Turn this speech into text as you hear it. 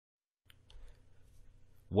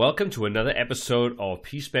Welcome to another episode of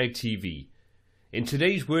PSpec TV. In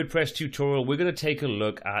today's WordPress tutorial, we're going to take a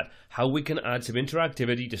look at how we can add some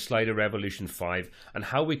interactivity to Slider Revolution 5 and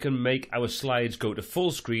how we can make our slides go to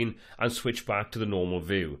full screen and switch back to the normal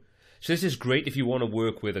view. So this is great if you want to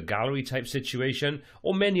work with a gallery type situation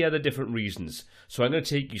or many other different reasons. So I'm going to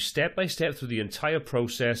take you step by step through the entire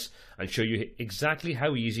process and show you exactly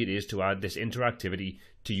how easy it is to add this interactivity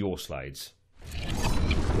to your slides.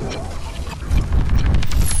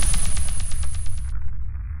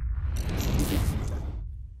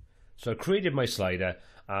 So I created my slider,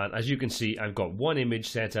 and as you can see, I've got one image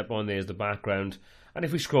set up on there as the background, and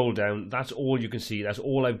if we scroll down, that's all you can see. That's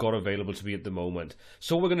all I've got available to me at the moment.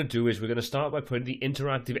 So what we're going to do is we're going to start by putting the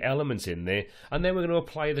interactive elements in there, and then we're going to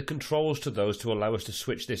apply the controls to those to allow us to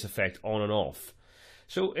switch this effect on and off.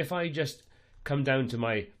 So if I just come down to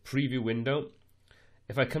my preview window,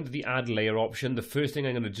 if I come to the add layer option, the first thing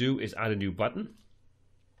I'm going to do is add a new button.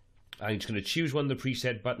 I'm just going to choose one of the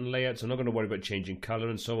preset button layouts. I'm not going to worry about changing color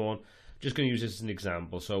and so on. Just going to use this as an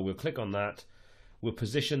example. So we'll click on that. We'll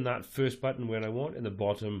position that first button where I want in the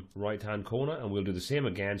bottom right hand corner, and we'll do the same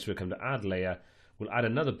again. So we'll come to add layer. We'll add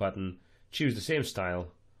another button, choose the same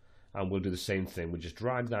style, and we'll do the same thing. We'll just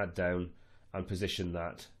drag that down and position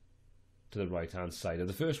that to the right hand side of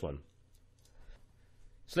the first one.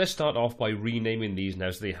 So let's start off by renaming these now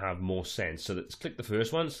so they have more sense. So let's click the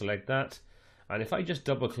first one, select that. And if I just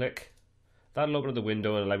double click, that'll open up the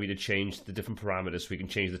window and allow me to change the different parameters. So we can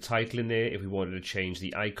change the title in there. If we wanted to change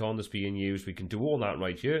the icon that's being used, we can do all that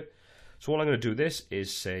right here. So all I'm going to do this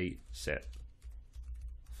is say set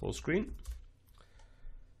full screen.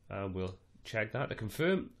 And we'll check that to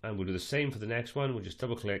confirm. And we'll do the same for the next one. We'll just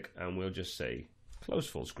double click and we'll just say close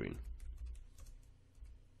full screen.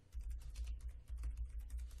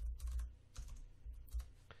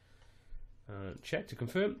 Check to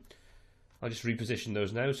confirm. I'll just reposition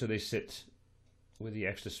those now so they sit with the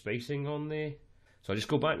extra spacing on there. So I'll just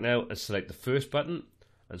go back now and select the first button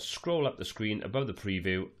and scroll up the screen above the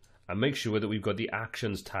preview and make sure that we've got the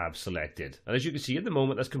Actions tab selected. And as you can see at the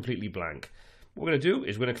moment, that's completely blank. What we're going to do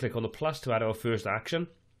is we're going to click on the plus to add our first action,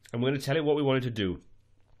 and we're going to tell it what we want it to do.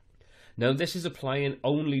 Now this is applying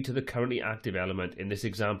only to the currently active element. In this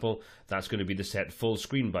example, that's going to be the set full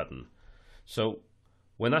screen button. So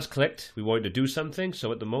when that's clicked, we want it to do something.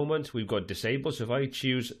 So at the moment, we've got disabled. So if I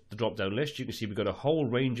choose the drop-down list, you can see we've got a whole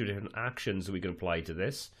range of different actions that we can apply to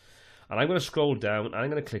this. And I'm going to scroll down and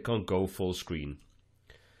I'm going to click on Go Full Screen.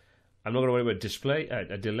 I'm not going to worry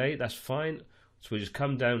about a delay. That's fine. So we'll just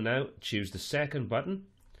come down now, choose the second button,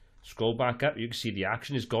 scroll back up. You can see the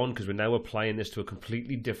action is gone because we're now applying this to a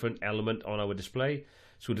completely different element on our display.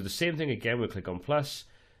 So we'll do the same thing again. We'll click on plus.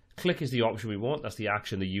 Click is the option we want. That's the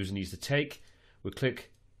action the user needs to take. We'll click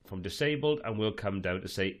from disabled and we'll come down to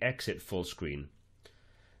say exit full screen.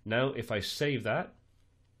 Now if I save that,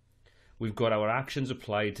 we've got our actions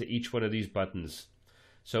applied to each one of these buttons.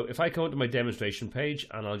 So if I come to my demonstration page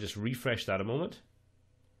and I'll just refresh that a moment.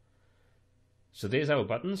 So there's our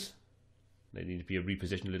buttons. They need to be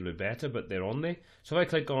repositioned a little bit better, but they're on there. So if I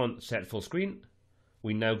click on set full screen,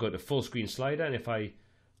 we now go to full screen slider, and if I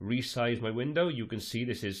resize my window, you can see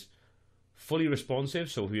this is fully responsive.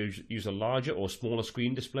 So if we use a larger or smaller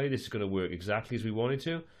screen display, this is going to work exactly as we want it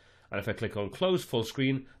to. And if I click on close full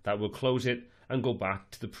screen, that will close it and go back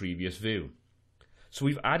to the previous view. So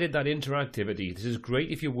we've added that interactivity. This is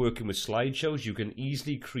great if you're working with slideshows. You can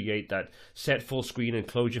easily create that set full screen and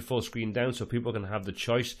close your full screen down so people can have the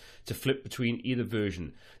choice to flip between either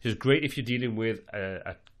version. This is great if you're dealing with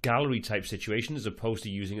a gallery type situation as opposed to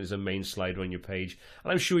using it as a main slider on your page.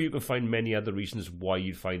 And I'm sure you can find many other reasons why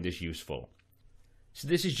you'd find this useful. So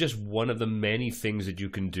this is just one of the many things that you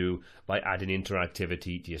can do by adding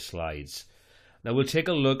interactivity to your slides. Now we'll take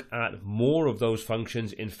a look at more of those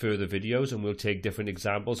functions in further videos, and we'll take different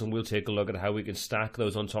examples and we'll take a look at how we can stack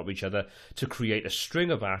those on top of each other to create a string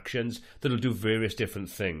of actions that'll do various different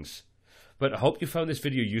things. But I hope you found this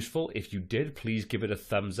video useful. If you did, please give it a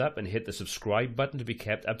thumbs up and hit the subscribe button to be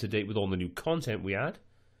kept up to date with all the new content we add.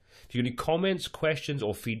 If you have any comments, questions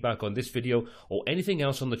or feedback on this video or anything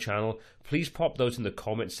else on the channel, please pop those in the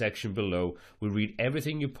comment section below. We'll read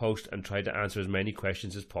everything you post and try to answer as many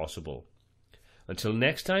questions as possible. Until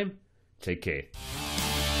next time, take care.